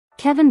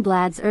Kevin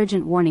Blatt's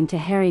urgent warning to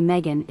Harry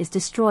Meghan is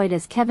destroyed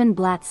as Kevin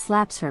Blatt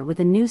slaps her with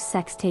a new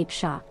sex tape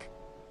shock.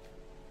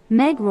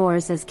 Meg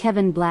roars as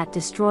Kevin Blatt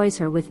destroys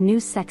her with new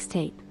sex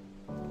tape.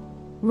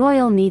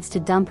 Royal needs to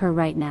dump her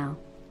right now.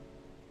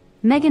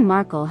 Meghan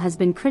Markle has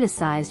been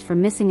criticized for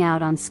missing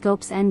out on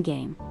Scope's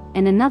Endgame,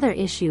 and another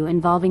issue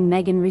involving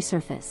Meghan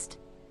resurfaced.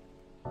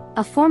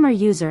 A former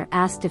user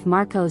asked if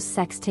Markle's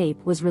sex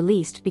tape was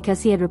released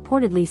because he had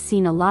reportedly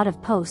seen a lot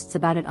of posts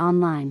about it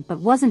online but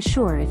wasn't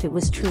sure if it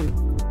was true.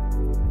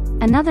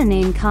 Another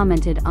name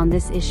commented on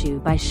this issue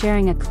by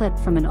sharing a clip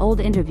from an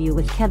old interview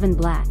with Kevin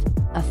Blatt,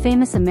 a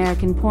famous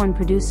American porn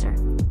producer,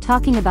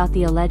 talking about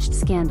the alleged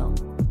scandal.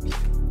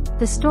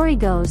 The story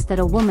goes that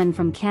a woman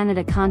from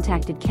Canada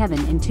contacted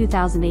Kevin in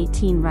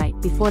 2018 right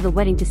before the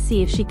wedding to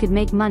see if she could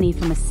make money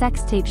from a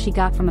sex tape she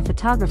got from a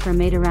photographer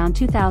made around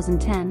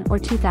 2010 or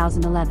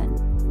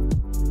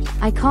 2011.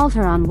 I called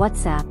her on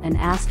WhatsApp and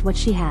asked what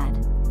she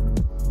had.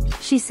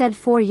 She said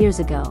 4 years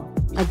ago,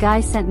 a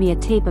guy sent me a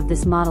tape of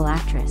this model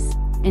actress,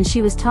 and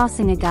she was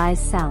tossing a guy's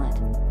salad.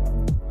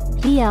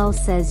 BL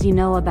says you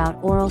know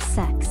about oral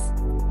sex.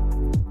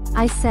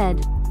 I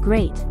said,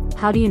 great,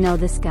 how do you know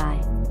this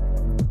guy?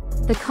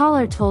 The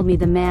caller told me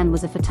the man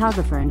was a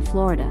photographer in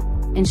Florida,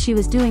 and she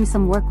was doing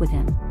some work with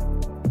him.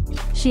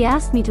 She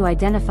asked me to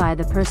identify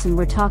the person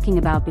we're talking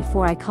about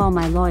before I call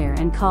my lawyer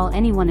and call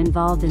anyone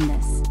involved in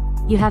this.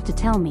 You have to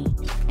tell me.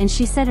 And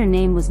she said her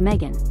name was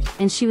Meghan,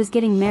 and she was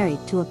getting married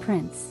to a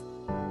prince.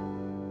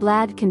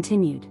 Blatt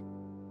continued.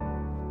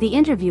 The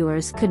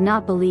interviewers could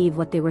not believe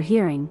what they were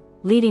hearing,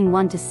 leading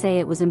one to say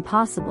it was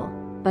impossible,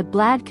 but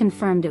Blatt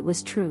confirmed it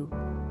was true.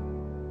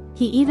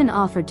 He even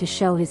offered to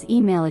show his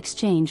email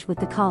exchange with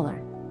the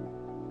caller.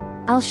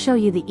 I'll show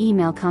you the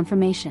email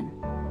confirmation.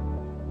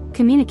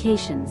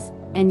 Communications,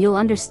 and you'll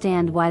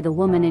understand why the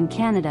woman in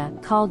Canada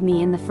called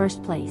me in the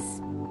first place.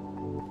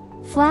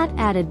 Blatt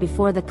added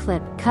before the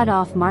clip cut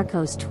off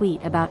Marco's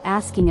tweet about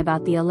asking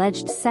about the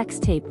alleged sex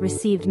tape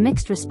received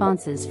mixed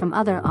responses from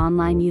other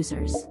online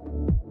users.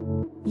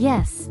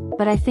 Yes,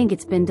 but I think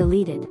it's been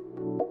deleted.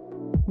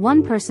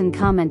 One person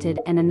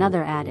commented and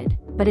another added,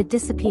 but it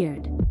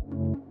disappeared.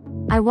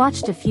 I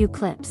watched a few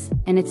clips,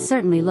 and it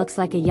certainly looks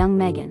like a young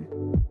Meghan.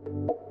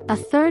 A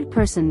third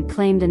person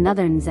claimed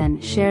another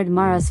Nzen shared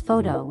Mara's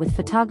photo with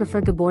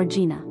photographer Gabor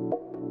Gina.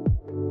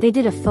 They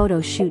did a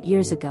photo shoot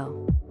years ago.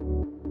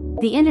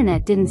 The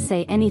internet didn't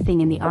say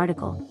anything in the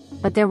article,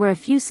 but there were a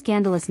few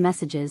scandalous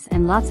messages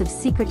and lots of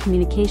secret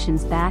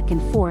communications back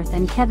and forth,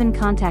 and Kevin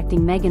contacting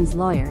Meghan's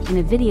lawyer in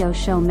a video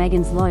show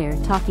Meghan's lawyer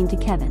talking to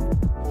Kevin.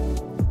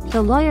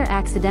 The lawyer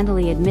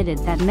accidentally admitted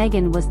that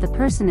Meghan was the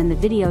person in the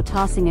video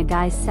tossing a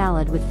guy's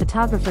salad with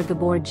photographer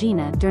Gabor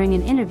Gina during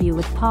an interview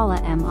with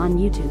Paula M on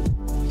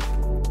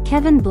YouTube.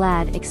 Kevin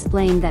Blatt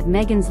explained that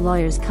Meghan's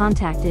lawyers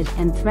contacted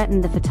and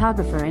threatened the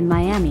photographer in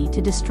Miami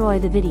to destroy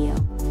the video.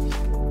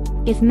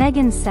 If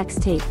Meghan's sex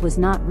tape was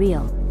not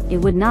real, it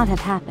would not have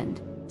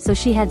happened, so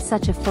she had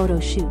such a photo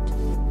shoot.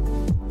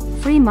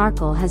 Free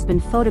Markle has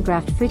been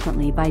photographed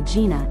frequently by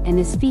Gina and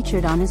is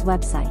featured on his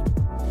website.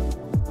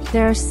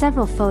 There are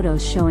several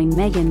photos showing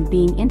Meghan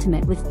being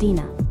intimate with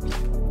Dina.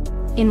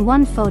 In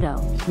one photo,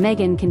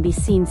 Meghan can be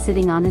seen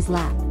sitting on his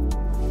lap.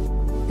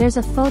 There's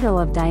a photo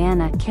of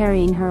Diana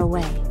carrying her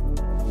away.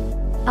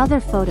 Other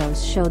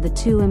photos show the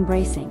two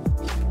embracing.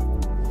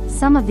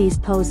 Some of these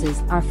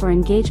poses are for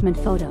engagement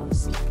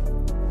photos.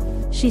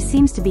 She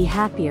seems to be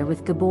happier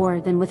with Gabor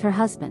than with her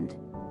husband.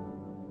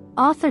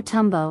 Author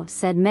Tumbo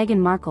said Meghan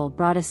Markle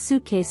brought a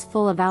suitcase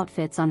full of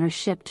outfits on her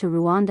ship to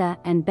Rwanda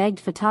and begged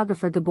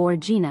photographer Gabor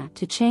Gina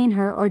to chain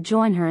her or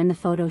join her in the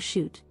photo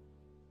shoot.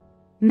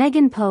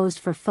 Meghan posed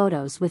for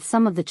photos with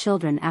some of the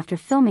children after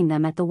filming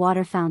them at the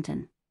water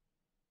fountain.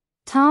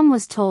 Tom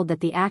was told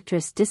that the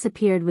actress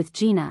disappeared with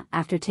Gina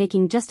after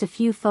taking just a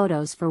few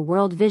photos for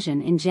World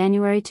Vision in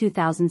January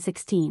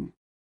 2016.